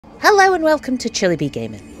Hello and welcome to Chili Bee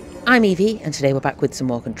Gaming. I'm Evie and today we're back with some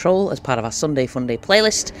more Control as part of our Sunday Funday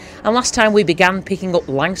playlist, and last time we began picking up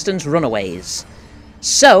Langstons Runaways.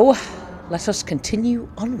 So, let us continue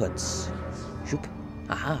onwards. Zoop.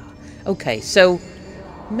 Aha. Okay, so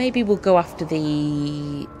maybe we'll go after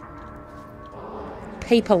the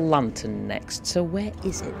paper lantern next. So where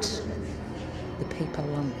is it? The paper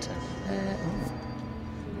lantern.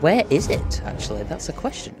 Where is it, actually? That's a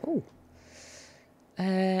question. Oh.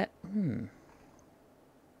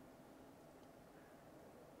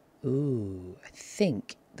 Ooh, I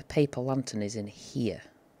think the paper lantern is in here.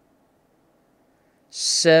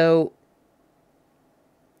 So,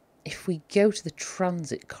 if we go to the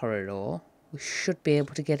transit corridor, we should be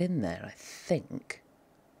able to get in there, I think.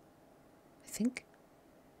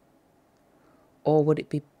 Or would it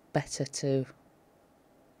be better to...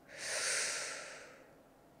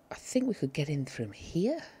 I think we could get in from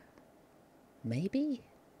here. Maybe?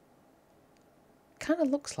 Kind of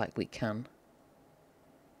looks like we can.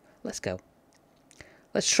 Let's go.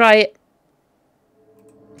 Let's try it.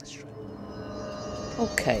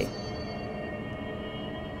 Okay.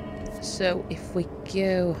 So if we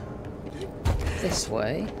go this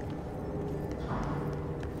way.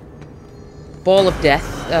 Ball of death.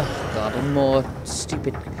 Oh god, and more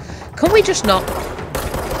stupid. Can we just not?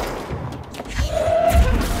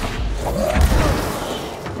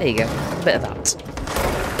 There you go. A bit of that.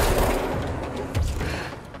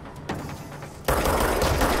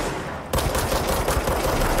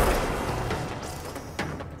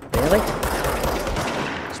 Really?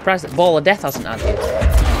 Surprised that Ball of Death hasn't had you.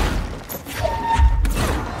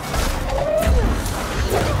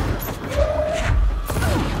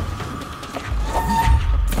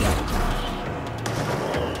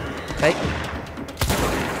 Okay.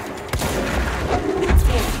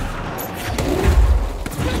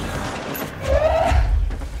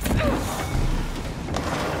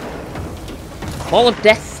 Ball of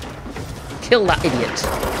Death. Kill that idiot.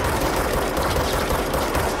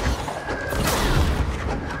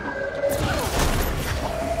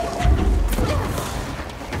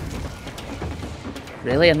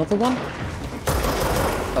 Really? Another one?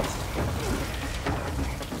 Oh.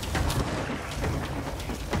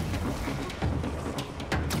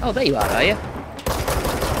 Oh, there you are you?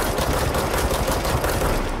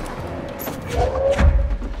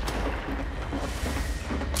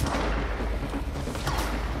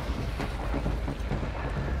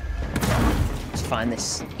 Let's find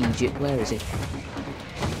this Egypt. Where is he?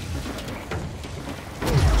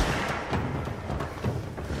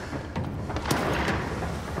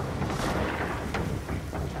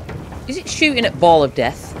 Is it shooting at Ball of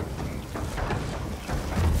Death?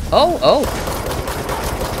 Oh, oh.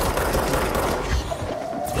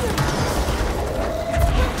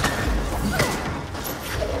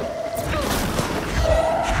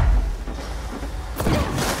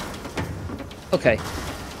 Okay.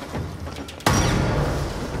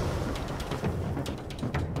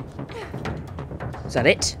 Is that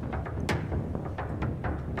it?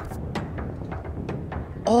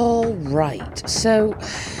 All right. So...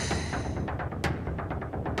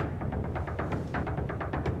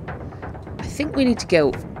 I think we need to go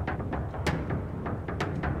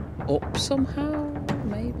up somehow,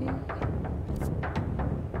 maybe?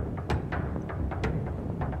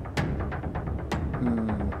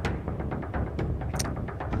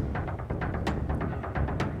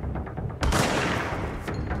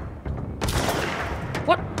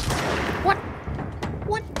 What? What?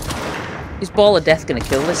 What? Is Ball of Death gonna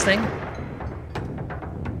kill this thing?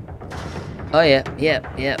 Oh yeah, yeah,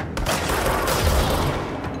 yeah.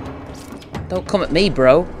 Don't come at me,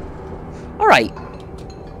 bro. Alright.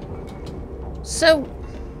 So...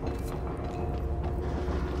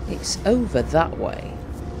 it's over that way.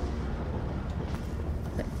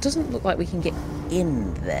 It doesn't look like we can get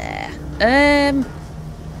in there.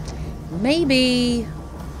 Maybe...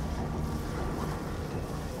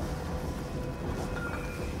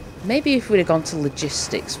 maybe if we'd have gone to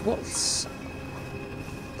logistics. Let's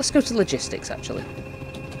go to logistics, actually.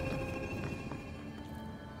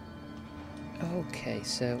 Okay,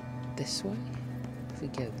 so this way? If we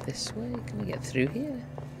go this way, can we get through here?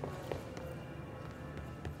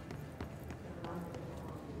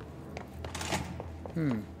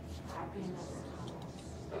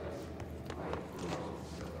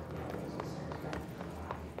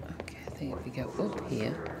 Okay, I think if we go up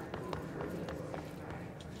here,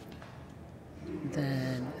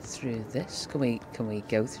 then through this, can we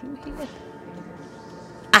go through here?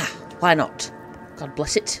 Ah, why not? God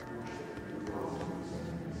bless it.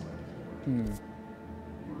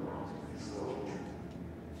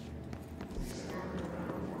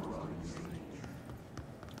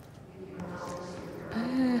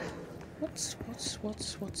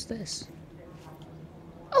 What's this?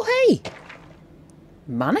 Oh, hey!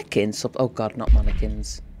 Mannequins? Oh god, not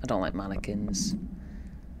mannequins. I don't like mannequins.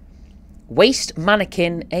 Waste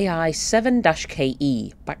mannequin AI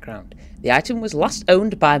 7-KE. Background. The item was last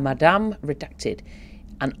owned by Madame Redacted,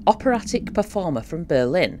 an operatic performer from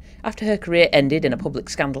Berlin. After her career ended in a public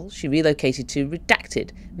scandal, she relocated to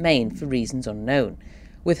Redacted, Maine, for reasons unknown.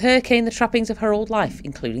 With her came the trappings of her old life,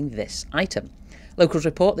 including this item. Locals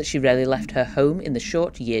report that she rarely left her home in the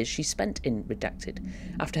short years she spent in Redacted.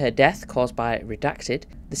 After her death, caused by Redacted,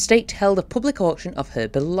 the state held a public auction of her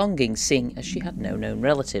belongings, seeing as she had no known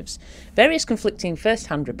relatives. Various conflicting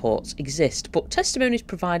first-hand reports exist, but testimonies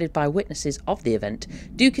provided by witnesses of the event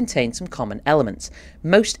do contain some common elements.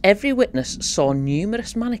 Most every witness saw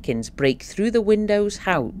numerous mannequins break through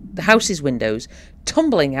the house's windows,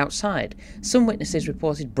 tumbling outside. Some witnesses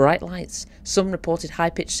reported bright lights, some reported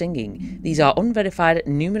high-pitched singing. These are unverified.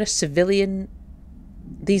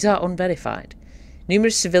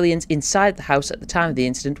 Numerous civilians inside the house at the time of the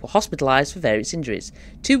incident were hospitalised for various injuries.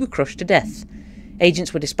 2 were crushed to death.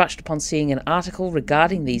 Agents were dispatched upon seeing an article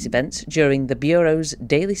regarding these events during the Bureau's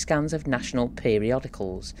daily scans of national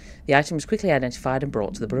periodicals. The item was quickly identified and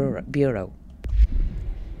brought to the Bureau.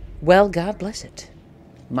 Well, God bless it.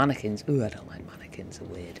 Mannequins. Ooh, I don't like mannequins. They're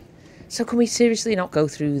weird. So can we seriously not go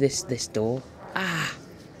through this door? Ah,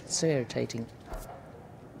 it's so irritating.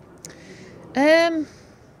 Then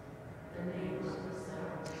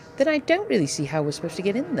I don't really see how we're supposed to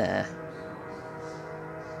get in there.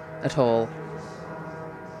 At all.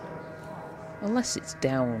 Unless it's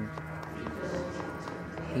down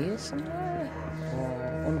here somewhere?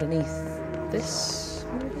 Or underneath this,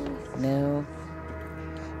 maybe? No.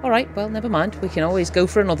 Alright, well, never mind. We can always go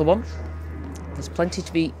for another one. There's plenty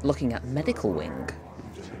to be looking at. Medical wing.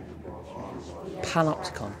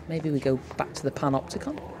 Panopticon. Maybe we go back to the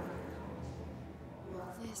Panopticon?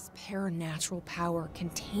 This paranatural power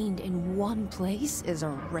contained in one place is a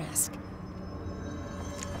risk.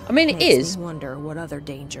 I mean, it is. Makes me wonder what other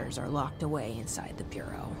dangers are locked away inside the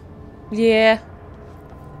Bureau. Yeah.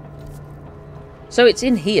 So it's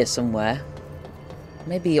in here somewhere.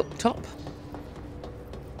 Maybe up top.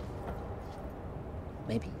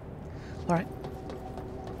 Maybe. Alright.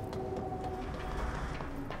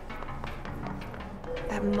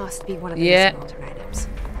 That must be one of the missing alternatives.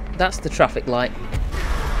 That's the traffic light.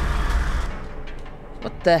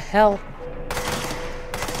 What the hell?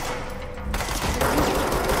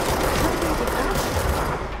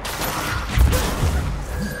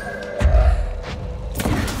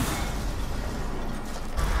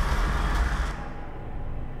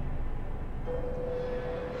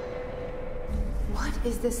 What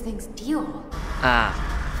is this thing's deal? Ah.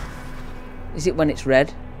 Is it when it's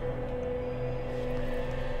red?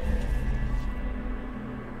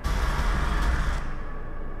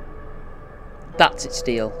 That's its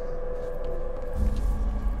deal.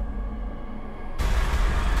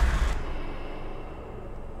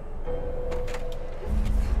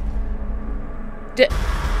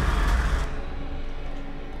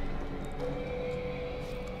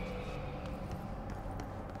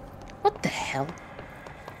 What the hell?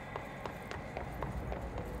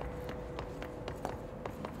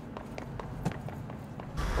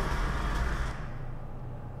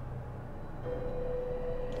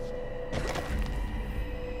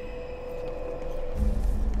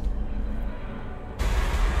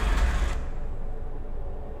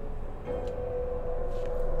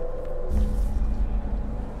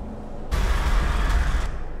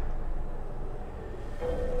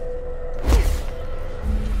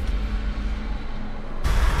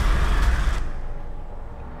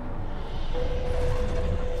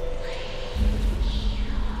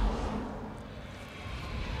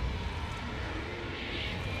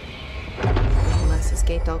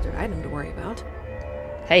 Escaped altered item to worry about.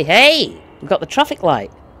 Hey, hey! We've got the traffic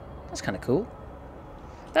light. That's kind of cool.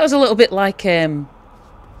 That was a little bit like, what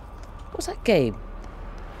was that game?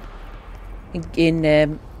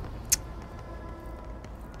 In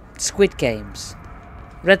Squid Games.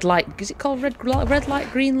 Red light, is it called red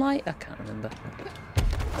light, green light? I can't remember.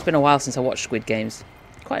 It's been a while since I watched Squid Games.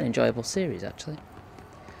 Quite an enjoyable series, actually.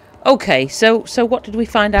 Okay, so what did we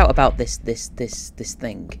find out about this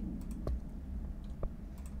thing?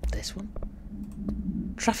 This one?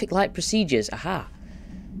 Traffic light procedures. Aha.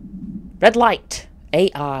 Red light.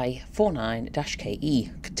 AI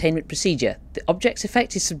 49-KE. Containment procedure. The object's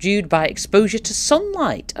effect is subdued by exposure to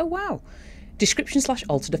sunlight. Oh, wow. Description /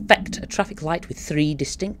 altered effect. A traffic light with 3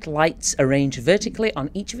 distinct lights arranged vertically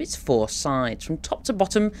on each of its 4 sides. From top to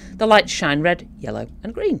bottom, the lights shine red, yellow,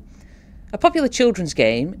 and green. A popular children's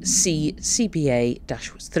game, see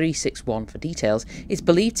CPA-361 for details, is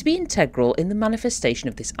believed to be integral in the manifestation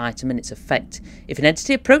of this item and its effect. If an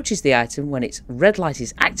entity approaches the item when its red light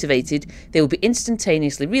is activated, they will be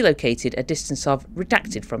instantaneously relocated a distance of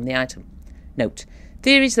redacted from the item. Note: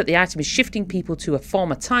 theories that the item is shifting people to a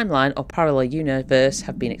former timeline or parallel universe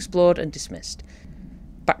have been explored and dismissed.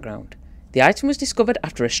 Background: the item was discovered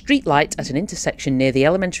after a street light at an intersection near the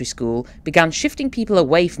elementary school began shifting people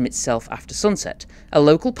away from itself after sunset. A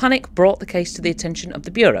local panic brought the case to the attention of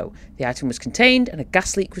the Bureau. The item was contained and a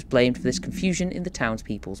gas leak was blamed for this confusion in the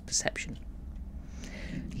townspeople's perception.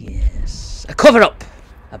 Yes. A cover-up!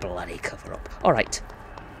 A bloody cover-up. Alright.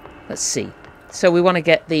 Let's see. So we want to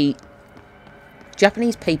get the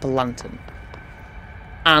Japanese paper lantern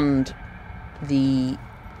and the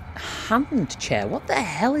hand chair. What the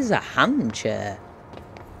hell is a hand chair?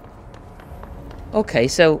 Okay,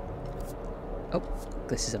 so... oh,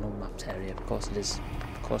 this is an unmapped area. Of course it is.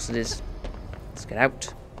 Of course it is. Let's get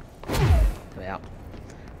out. There we are.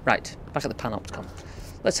 Right, back at the Panopticon.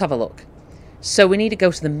 Let's have a look. So we need to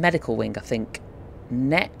go to the medical wing, I think,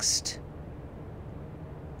 next.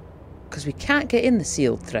 Because we can't get in the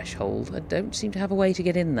sealed threshold. I don't seem to have a way to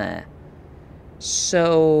get in there.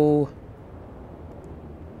 So...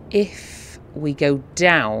 if we go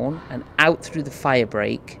down and out through the fire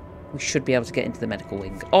break, we should be able to get into the medical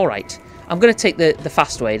wing. Alright, I'm going to take the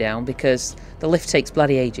fast way down because the lift takes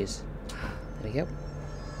bloody ages. There we go.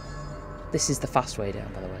 This is the fast way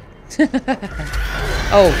down, by the way.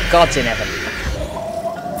 Oh, God's in heaven.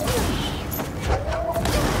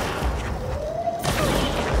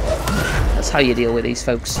 That's how you deal with these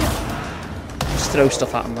folks. Just throw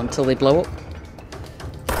stuff at them until they blow up.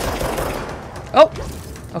 Oh!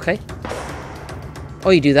 Okay. Oh,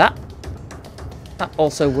 you do that. That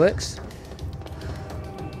also works.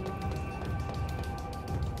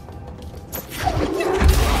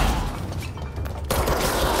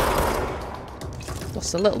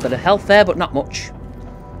 Lost a little bit of health there, but not much.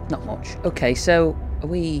 Not much. Okay, so are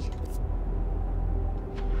we...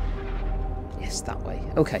 yes, that way.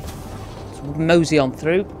 Okay. So we'll mosey on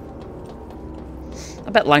through. I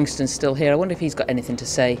bet Langston's still here. I wonder if he's got anything to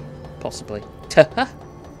say. Possibly.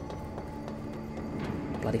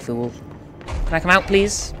 Bloody fool. Can I come out,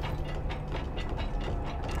 please?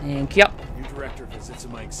 Thank you. New director visits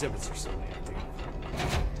and my exhibits are so active.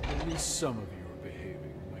 At least some of you are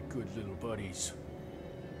behaving, my good little buddies.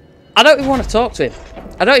 I don't even want to talk to him.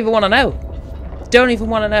 I don't even want to know. Don't even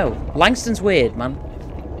want to know. Langston's weird, man.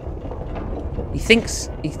 He thinks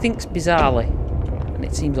bizarrely, and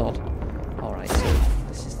it seems odd. Alright, so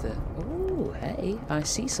this is the... oh, hey, I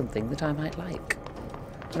see something that I might like.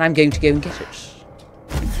 And I'm going to go and get it.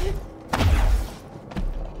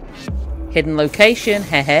 Hidden location.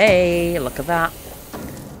 Hey, hey, look at that.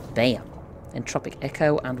 Bam. Entropic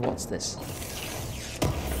echo, and what's this?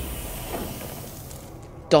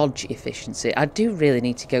 Dodge efficiency. I do really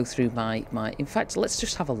need to go through my... in fact, let's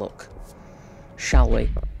just have a look. Shall we?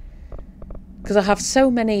 Because I have so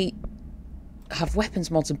many... I have weapons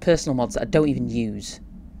mods and personal mods that I don't even use.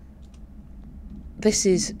 This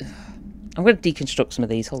is... I'm going to deconstruct some of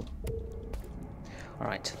these. Hold on.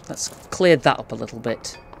 Alright, let's clear that up a little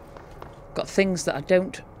bit. Got things that I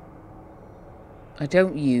don't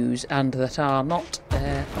use and that are not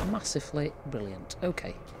massively brilliant.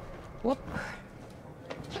 Okay. What?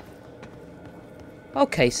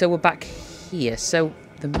 Okay, so we're back here. So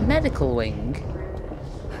the medical wing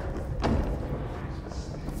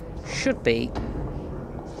should be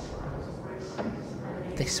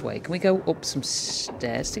this way. Can we go up some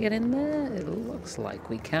stairs to get in there? It looks like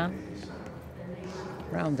we can.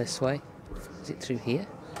 Round this way. Is it through here?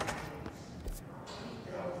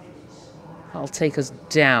 That'll take us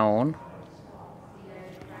down.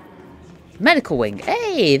 Medical wing.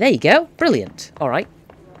 Hey, there you go. Brilliant. Alright.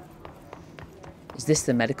 Is this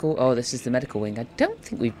the medical? Oh, this is the medical wing. I don't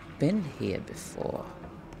think we've been here before.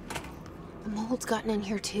 The mold's gotten in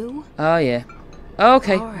here too? Oh, yeah.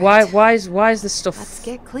 Okay. Right. Why is this stuff Let's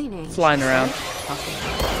get cleaning. flying around?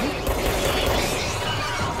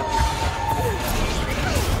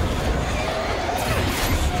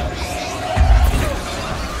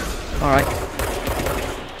 Alright.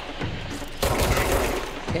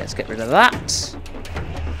 Okay, let's get rid of that.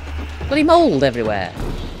 Bloody mould everywhere.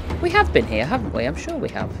 We have been here, haven't we? I'm sure we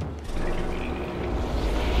have.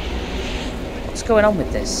 What's going on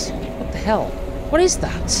with this? What the hell? What is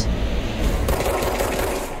that?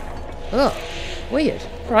 Ugh. Weird.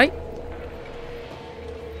 Right.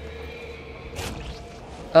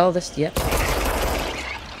 Oh, this... yep.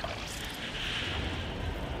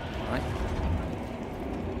 Alright.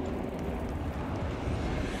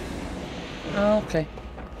 Oh, okay.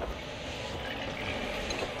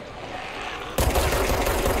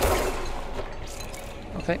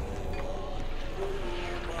 Okay.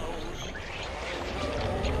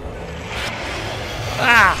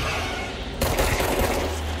 Ah!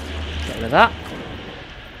 Get rid of that.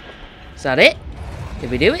 Is that it? Did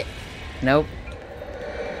we do it? Nope.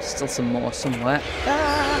 Still some more somewhere.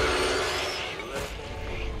 Ah!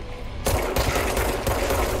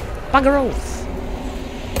 Bugger oath.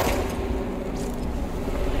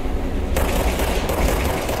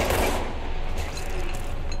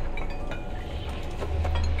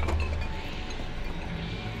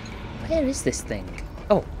 Where is this thing?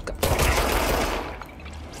 Oh, God.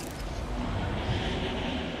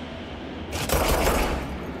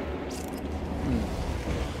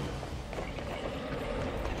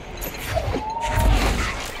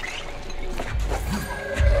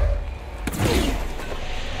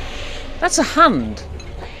 That's a hand.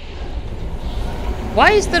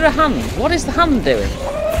 Why is there a hand? What is the hand doing?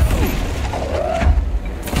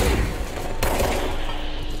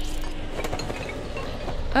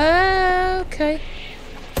 Okay.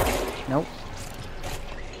 Nope.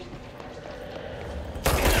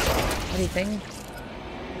 Anything?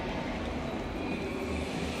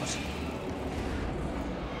 What?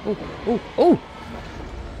 Oh, oh, oh!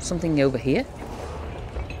 Something over here?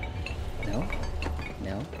 No.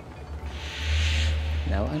 No.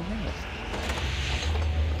 No, and no.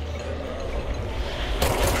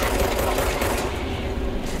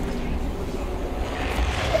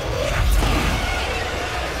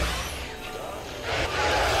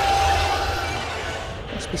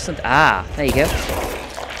 Must be something. Ah, there you go.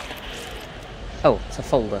 Oh, it's a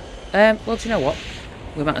folder. Well, do you know what?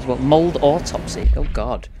 We might as well. Mold autopsy. Oh,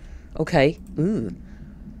 God. Okay. Ooh.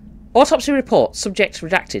 Autopsy report. Subject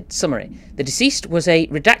redacted. Summary. The deceased was a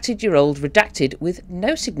redacted-year-old redacted with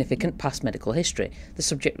no significant past medical history. The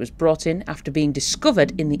subject was brought in after being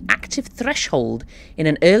discovered in the active threshold in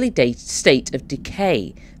an early state of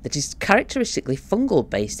decay that is characteristically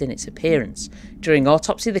fungal-based in its appearance. During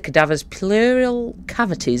autopsy, the cadaver's pleural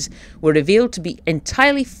cavities were revealed to be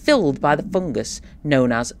entirely filled by the fungus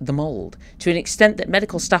known as the mould, to an extent that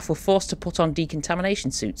medical staff were forced to put on decontamination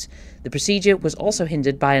suits. The procedure was also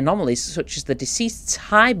hindered by anomalies such as the deceased's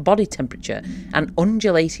high body temperature and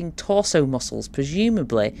undulating torso muscles,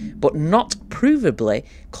 presumably, but not provably,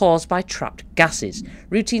 caused by trapped gases.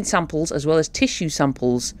 Routine samples, as well as tissue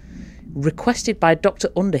samples requested by Dr.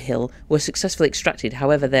 Underhill, were successfully extracted.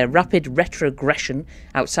 However, their rapid retrogression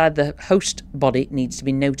outside the host body needs to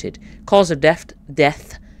be noted. Cause of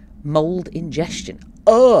death, mould ingestion.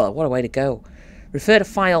 Oh, what a way to go. Refer to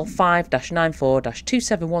file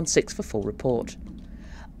 5-94-2716 for full report.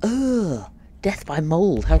 Ugh, death by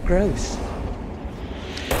mould, how gross.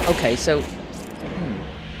 Okay, so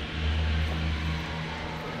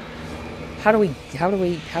How do we?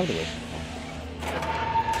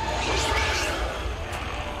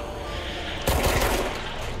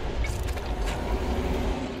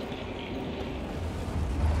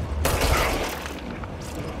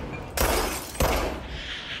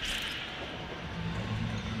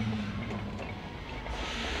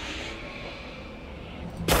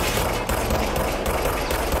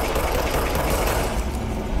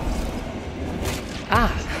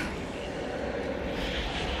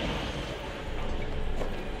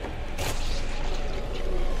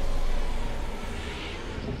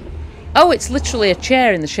 Oh, it's literally a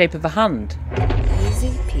chair in the shape of a hand. Easy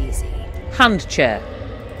peasy. Hand chair.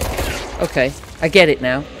 Okay, I get it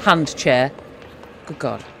now. Hand chair. Good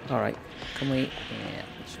God. Alright. Can we... Yeah,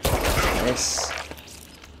 let's just do this.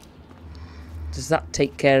 Does that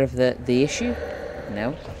take care of the issue?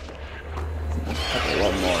 No. There's probably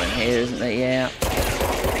one more in here, isn't there? Yeah.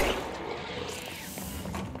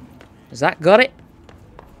 Has that got it?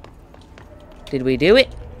 Did we do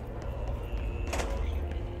it?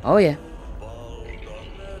 Oh yeah.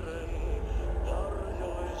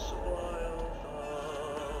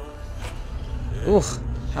 Ugh,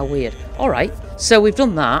 how weird. Alright, so we've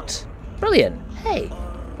done that. Brilliant. Hey,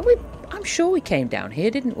 I'm sure we came down here,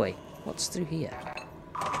 didn't we? What's through here?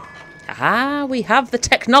 Aha, we have the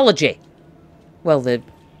technology. Well, the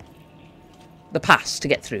pass to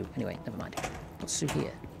get through. Anyway, never mind. What's through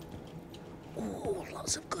here? Oh,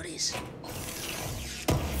 lots of goodies.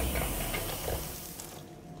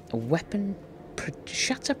 A weapon...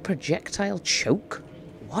 shatter projectile choke?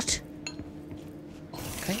 What?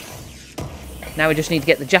 Okay. Now we just need to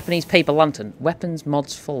get the Japanese paper lantern. Weapons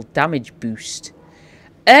mods full damage boost.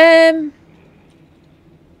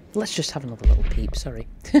 Let's just have another little peep, sorry.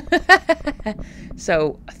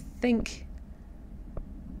 So, I think...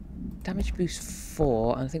 Damage boost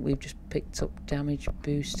 4, and I think we've just picked up damage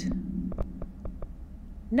boost.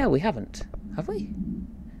 No, we haven't. Have we?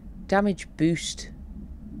 Damage boost.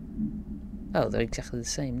 Oh, they're exactly the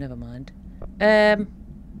same. Never mind.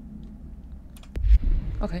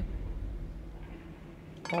 Okay.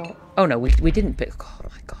 Oh no, we didn't pick... Oh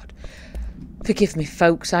my god. Forgive me,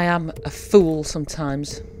 folks. I am a fool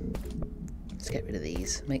sometimes. Let's get rid of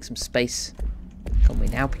these. Make some space. Can we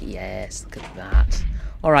now? Yes, look at that.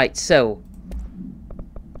 Alright, so...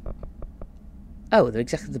 Oh, they're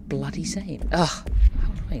exactly the bloody same. Ugh,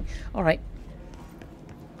 how annoying. Alright.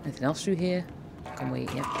 Anything else through here? Can we...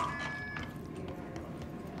 Yep.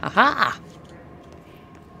 Aha!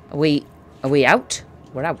 Are we out?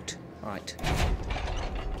 We're out. Alright.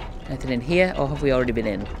 Anything in here, or have we already been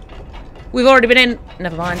in? We've already been in!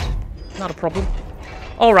 Never mind. Not a problem.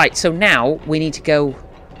 Alright, so now we need to go...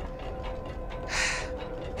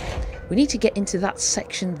 We need to get into that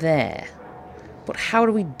section there. But how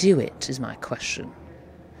do we do it, is my question.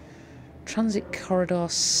 Transit corridor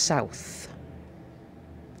south.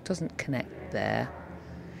 Doesn't connect there.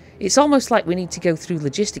 It's almost like we need to go through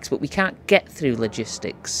logistics, but we can't get through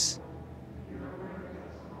logistics.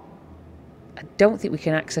 I don't think we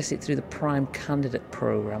can access it through the Prime Candidate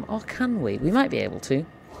program. Or can we? We might be able to.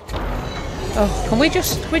 Oh, can we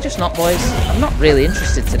just not, boys? I'm not really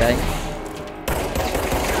interested today.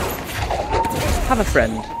 Have a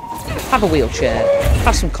friend. Have a wheelchair.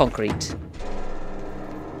 Have some concrete.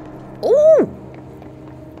 Ooh!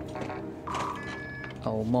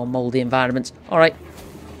 Oh, more mouldy environments. Alright.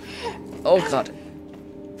 Oh, God.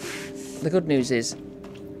 The good news is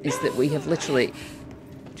that we have literally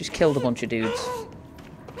just killed a bunch of dudes.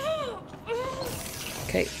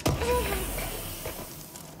 Okay.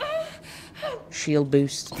 Shield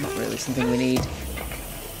boost. Not really something we need.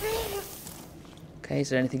 Okay, is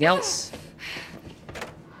there anything else?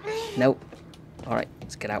 Nope. Alright,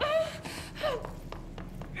 let's get out.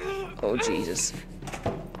 Oh, Jesus.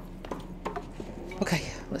 Okay,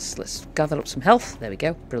 let's gather up some health. There we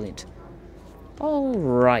go. Brilliant.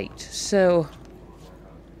 Alright, so...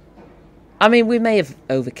 I mean, we may have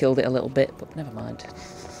overkilled it a little bit, but never mind.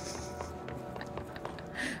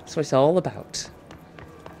 That's what it's all about.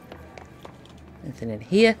 Anything in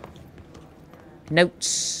here?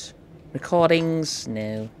 Notes? Recordings?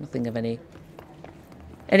 No, nothing of any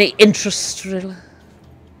interest, really.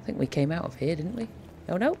 I think we came out of here, didn't we?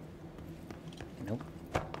 Oh, no? Nope.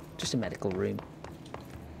 Just a medical room.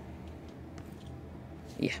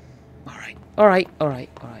 Yeah. Alright. Alright, alright,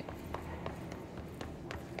 alright.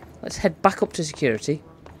 Let's head back up to security.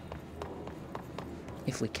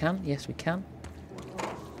 If we can. Yes, we can.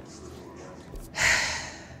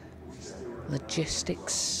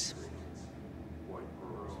 Logistics.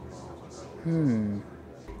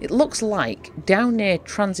 It looks like, down near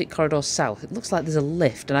Transit Corridor South, it looks like there's a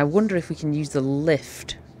lift, and I wonder if we can use the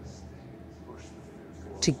lift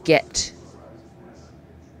to get...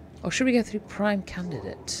 Or should we go through Prime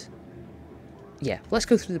Candidate? Yeah, let's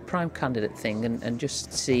go through the Prime Candidate thing and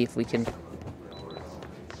just see if we can...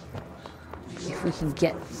 If we can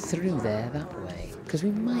get through there that way. Because we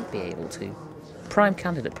might be able to. Prime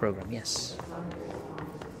Candidate program, yes.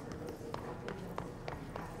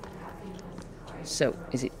 So,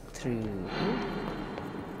 is it through...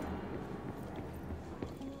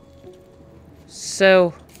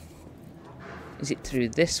 So, is it through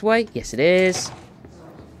this way? Yes, it is.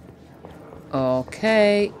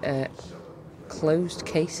 Okay. Closed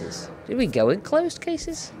cases. Did we go in closed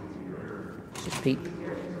cases? Let's just peep.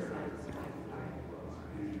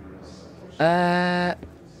 I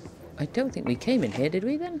don't think we came in here, did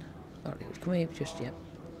we then? Oh, can we just, yeah.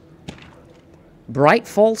 Bright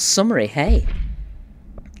Falls summary, hey.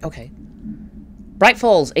 Okay. Bright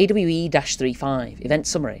Falls, AWE-35, event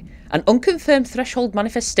summary. An unconfirmed threshold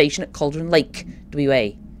manifestation at Cauldron Lake,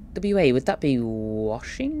 WA. WA, would that be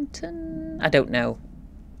Washington? I don't know.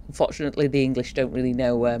 Unfortunately, the English don't really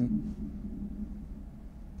know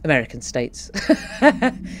American states.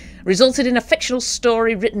 Resulted in a fictional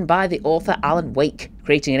story written by the author Alan Wake,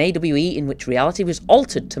 creating an AWE in which reality was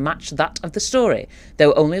altered to match that of the story,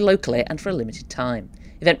 though only locally and for a limited time.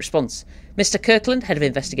 Event response. Mr. Kirkland, head of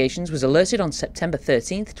investigations, was alerted on September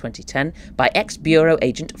 13th, 2010 by ex-Bureau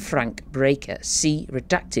agent Frank Breaker. See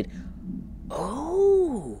redacted.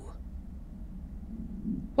 Oh!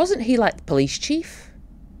 Wasn't he like the police chief?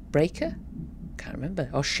 Breaker? Can't remember.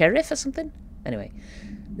 Or sheriff or something? Anyway.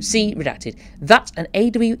 See redacted. That an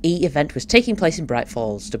AWE event was taking place in Bright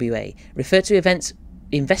Falls, WA. Refer to events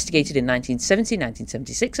investigated in 1970,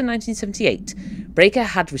 1976 and 1978. Breaker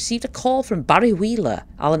had received a call from Barry Wheeler,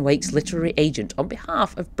 Alan Wake's literary agent, on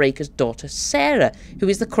behalf of Breaker's daughter Sarah, who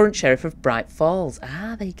is the current sheriff of Bright Falls.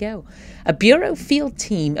 Ah, there you go. A Bureau field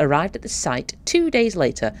team arrived at the site 2 days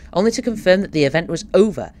later, only to confirm that the event was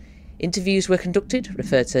over. Interviews were conducted,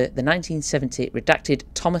 refer to the 1970 redacted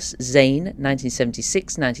Thomas Zane,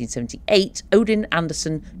 1976, 1978, Odin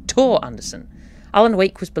Anderson, Tor Anderson. Alan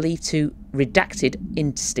Wake was believed to redacted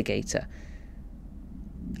instigator.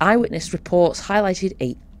 Eyewitness reports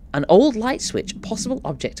highlighted an old light switch, a possible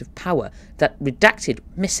object of power, that redacted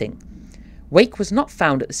missing. Wake was not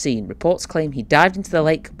found at the scene. Reports claim he dived into the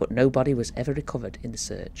lake, but no body was ever recovered in the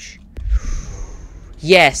search.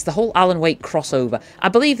 Yes, the whole Alan Wake crossover. I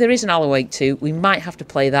believe there is an Alan Wake 2. We might have to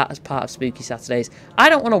play that as part of Spooky Saturdays. I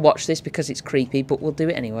don't want to watch this because it's creepy, but we'll do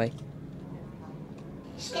it anyway.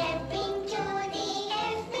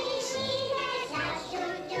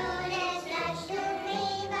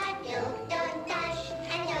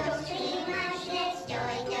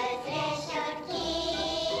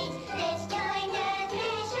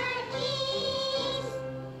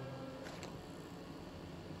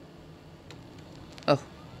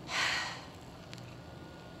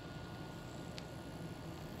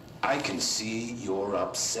 I can see you're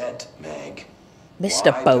upset, Meg.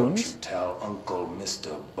 Mr. Why Bones? don't you tell Uncle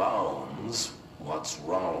Mr. Bones what's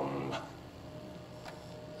wrong?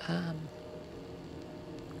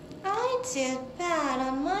 I did bad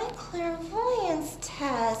on my clairvoyance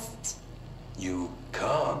test. You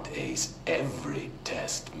can't ace every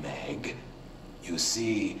test, Meg. You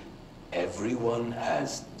see, everyone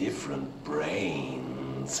has different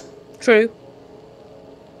brains. True.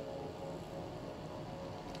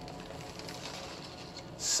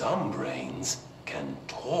 Some brains can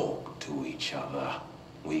talk to each other.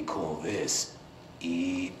 We call this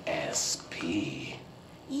ESP.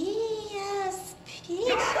 ESP?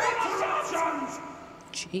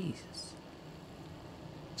 Jesus.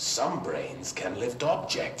 Some brains can lift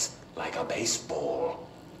objects, like a baseball.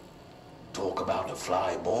 Talk about a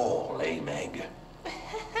fly ball, eh, Meg?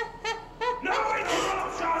 No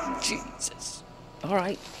interruptions! Jesus.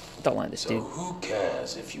 Alright. Don't like this So dude. who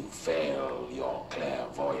cares if you fail your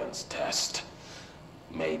clairvoyance test?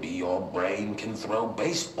 Maybe your brain can throw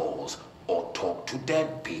baseballs, or talk to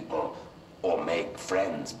dead people, or make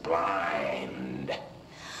friends blind.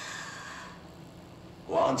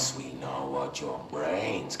 Once we know what your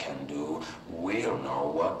brains can do, we'll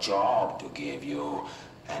know what job to give you.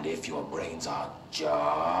 And if your brains are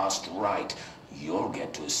just right, you'll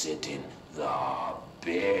get to sit in the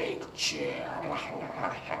big chair.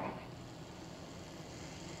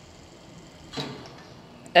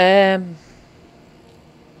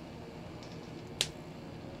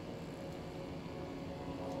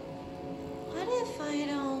 What if I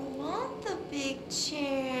don't want the big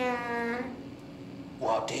chair?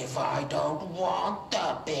 What if I don't want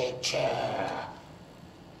the big chair?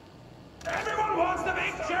 Everyone wants the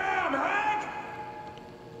big chair, Meg!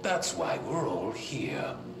 That's why we're all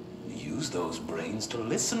here. Use those brains to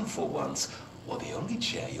listen for once, or the only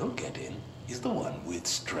chair you'll get in is the one with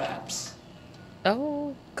straps.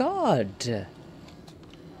 Oh, God.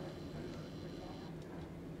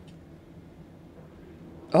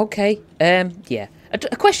 Okay, yeah.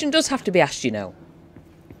 A question does have to be asked, you know.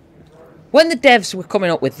 When the devs were coming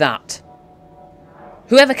up with that,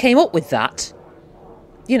 whoever came up with that,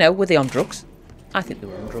 you know, were they on drugs? I think they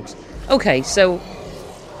were on drugs. Okay, so...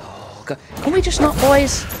 Oh, God. Can we just not,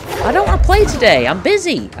 boys? I don't want to play today. I'm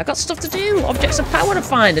busy. I got stuff to do. Objects of power to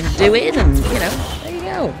find and do it, and, you know, there you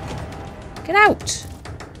go. Get out.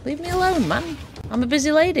 Leave me alone, man. I'm a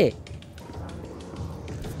busy lady.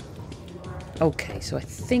 Okay, so I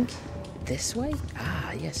think this way?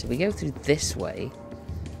 Ah, yes, if we go through this way,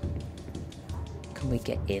 can we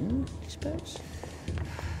get in, I suppose?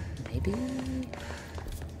 Maybe?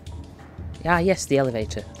 Ah, yes, the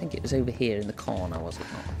elevator. I think it was over here in the corner, was it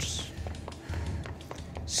not?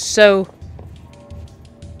 So...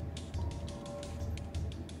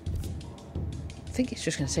 I think it's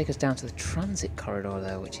just going to take us down to the transit corridor,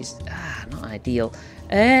 though, which is, not ideal.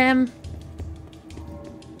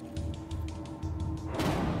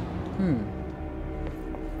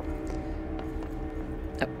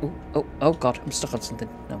 Oh, God, I'm stuck on something.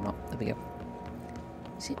 No, I'm not. There we go.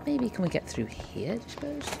 Is it maybe, can we get through here, I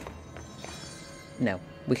suppose? No,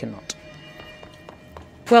 we cannot.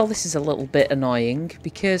 Well, this is a little bit annoying,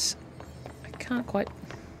 because I can't quite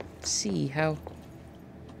see how...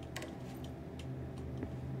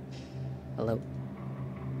 Hello?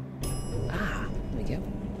 Ah, there we go.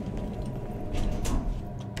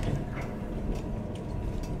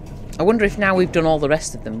 I wonder if now we've done all the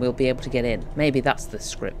rest of them, we'll be able to get in. Maybe that's the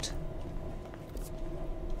script.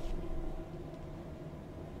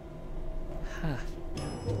 Huh.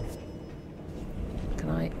 Can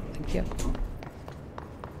I? Thank you.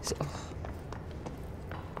 Oh.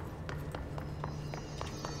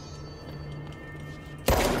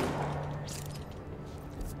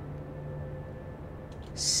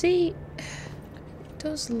 See, it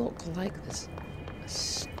does look like there's a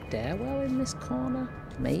stairwell in this corner.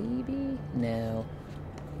 Maybe? No.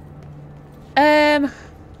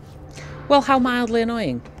 Well, how mildly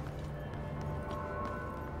annoying.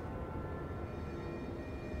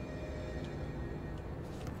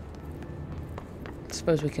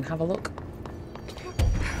 Suppose we can have a look.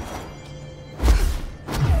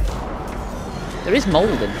 There is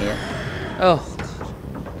mould in here. Oh,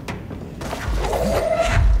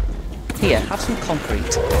 God. Here, have some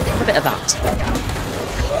concrete. Have a bit of that.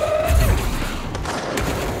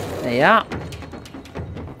 There you are.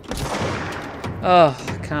 Oh,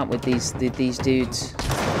 I can't with these dudes.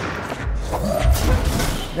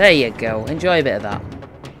 There you go. Enjoy a bit of that.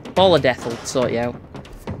 Ball of death will sort you out.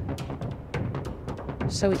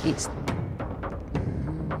 So it's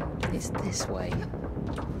this way.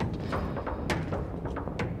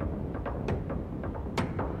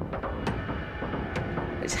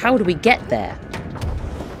 It's how do we get there?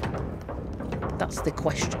 That's the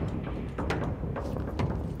question.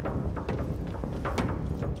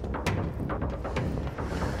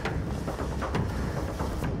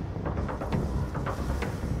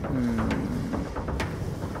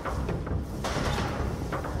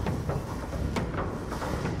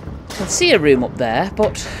 I can see a room up there,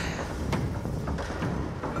 but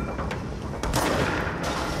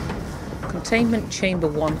containment chamber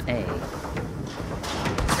 1A.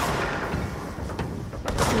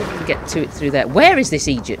 We can get to it through there. Where is this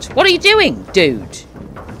Egypt? What are you doing, dude?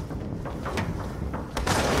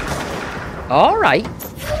 All right.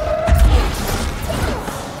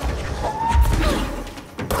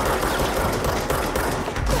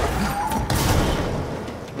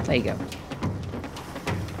 There you go.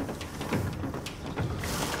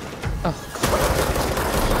 Oh,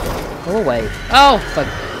 God. Go away. Oh, for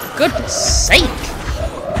goodness sake.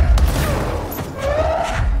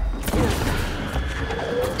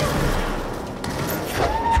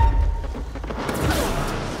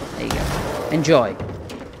 There you go. Enjoy.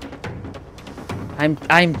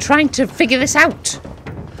 I'm trying to figure this out.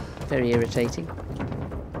 Very irritating.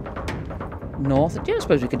 North. Do you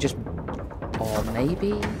suppose we could just... Or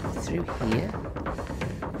maybe through here?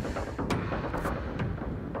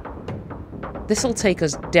 This'll take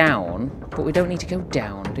us down, but we don't need to go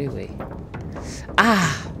down, do we?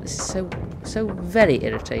 Ah! This is so very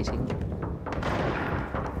irritating.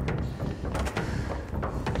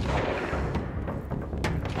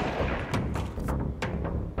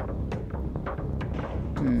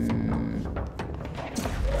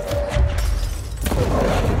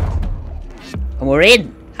 And we're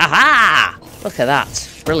in! Ha-ha! Look at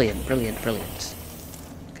that. Brilliant, brilliant, brilliant.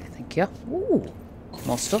 Okay, thank you. Ooh,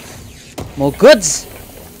 more stuff. More goods!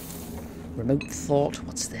 Remote thought.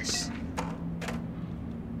 What's this?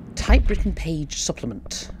 Typewritten page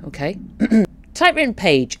supplement. Okay. Typewritten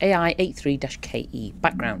page AI83-KE.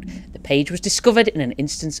 Background. The page was discovered in an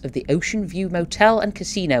instance of the Ocean View Motel and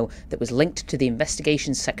Casino that was linked to the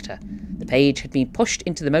investigation sector. The page had been pushed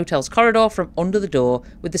into the motel's corridor from under the door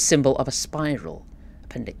with the symbol of a spiral.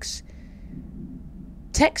 Appendix.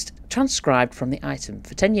 Text transcribed from the item.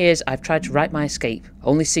 For 10 years, I've tried to write my escape,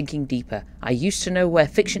 only sinking deeper. I used to know where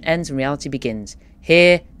fiction ends and reality begins.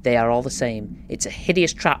 Here, they are all the same. It's a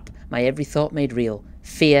hideous trap, my every thought made real.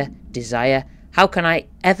 Fear, desire. How can I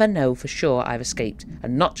ever know for sure I've escaped,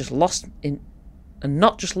 and not just lost in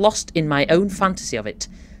my own fantasy of it?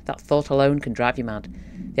 That thought alone can drive you mad.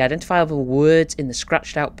 The identifiable words in the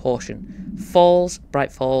scratched out portion. Falls,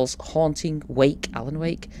 bright falls, haunting, wake, Alan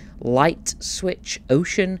Wake, light, switch,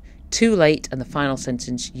 ocean, too late, and the final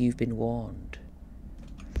sentence, you've been warned.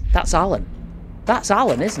 That's Alan. That's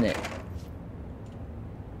Alan, isn't it?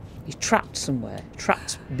 He's trapped somewhere.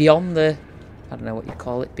 Trapped beyond the... I don't know what you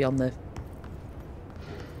call it. Beyond the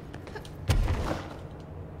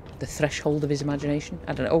threshold of his imagination.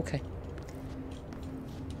 I don't know. Okay.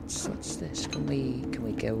 So what's this? Can we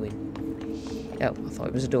go in? Oh, I thought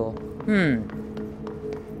it was a door.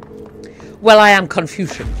 Well, I am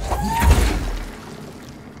Confucian.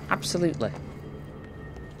 Absolutely.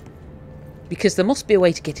 Because there must be a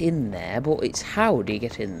way to get in there, but it's how do you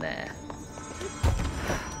get in there?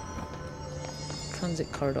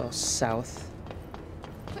 Transit corridor south.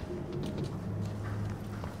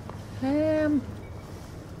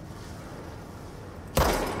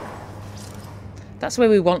 That's where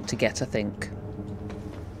we want to get, I think.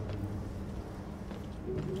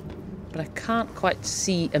 But I can't quite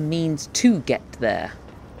see a means to get there.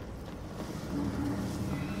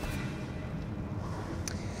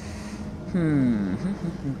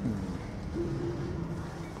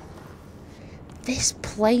 This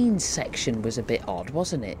plane section was a bit odd,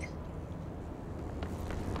 wasn't it?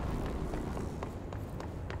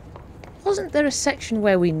 Wasn't there a section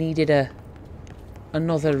where we needed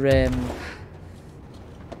another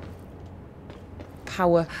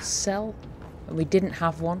power cell and we didn't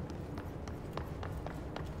have one?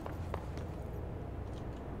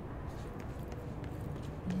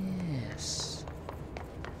 Yes.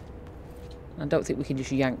 I don't think we can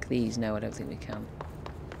just yank these. No, I don't think we can.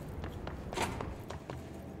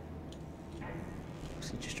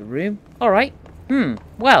 Is it just a room? Alright.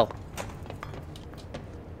 Well.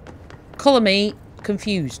 Colour me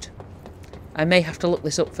confused. I may have to look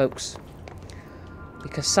this up, folks.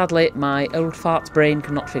 Because sadly, my old fart's brain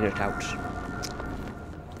cannot figure it out.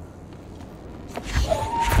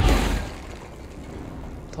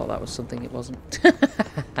 Thought that was something it wasn't.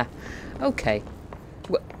 Okay.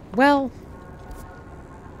 Well...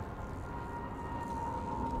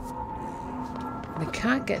 we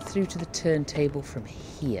can't get through to the turntable from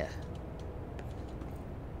here.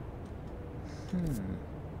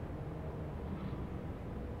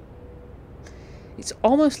 It's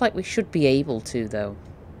almost like we should be able to, though.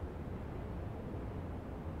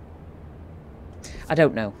 I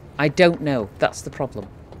don't know. I don't know. That's the problem.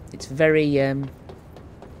 It's very,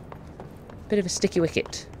 bit of a sticky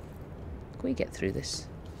wicket. Can we get through this?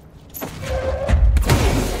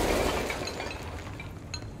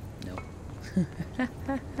 No.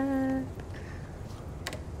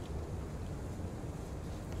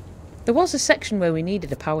 There was a section where we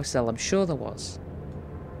needed a power cell. I'm sure there was.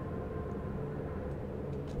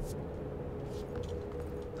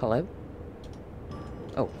 Hello?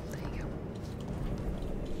 Oh, there you go.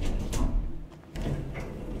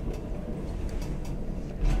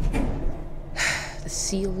 The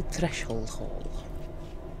sealed threshold hall.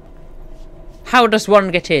 How does one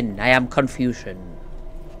get in? I am confusion.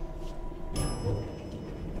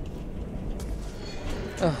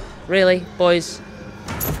 Oh, really, boys?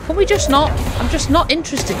 Can we just not? I'm just not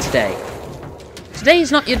interested today. Today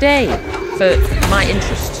is not your day for my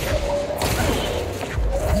interest.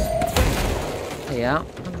 Yeah,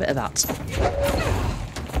 have a bit of that.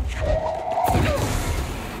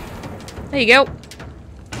 There you go.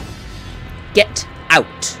 Get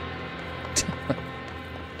out.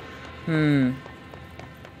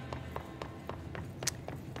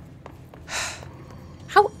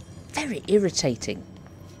 How very irritating.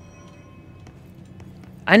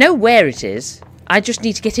 I know where it is. I just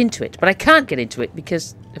need to get into it, but I can't get into it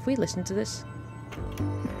because... Have we listened to this?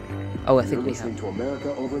 Oh, I think we have. To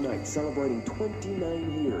America overnight, celebrating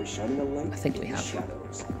 29 years, shining a light I think we in the have.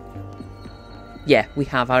 shadows. Yeah, we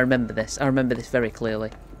have. I remember this. I remember this very clearly.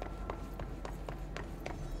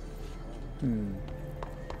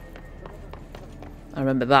 I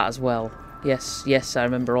remember that as well. Yes, yes, I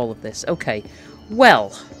remember all of this. Okay,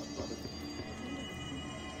 well.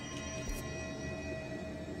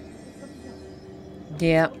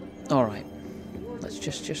 Yeah, alright. Let's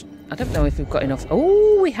just... I don't know if we've got enough...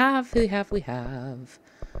 Oh, we have. And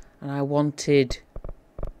I wanted...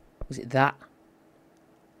 Was it that?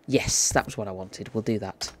 Yes, that was what I wanted. We'll do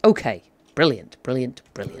that. Okay. Brilliant.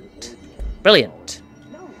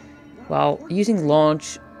 While using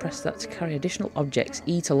launch, press that to carry additional objects.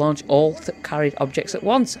 E to launch all carried objects at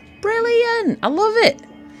once. Brilliant! I love it!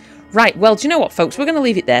 Right, well, do you know what, folks? We're going to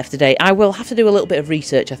leave it there for today. I will have to do a little bit of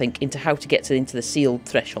research, I think, into how to get into the sealed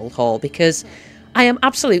threshold hall, because I am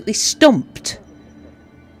absolutely stumped.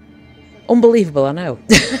 Unbelievable, I know.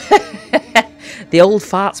 The old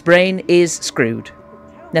fart's brain is screwed.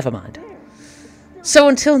 Never mind. So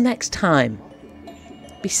until next time,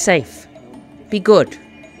 be safe, be good,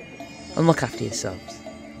 and look after yourselves.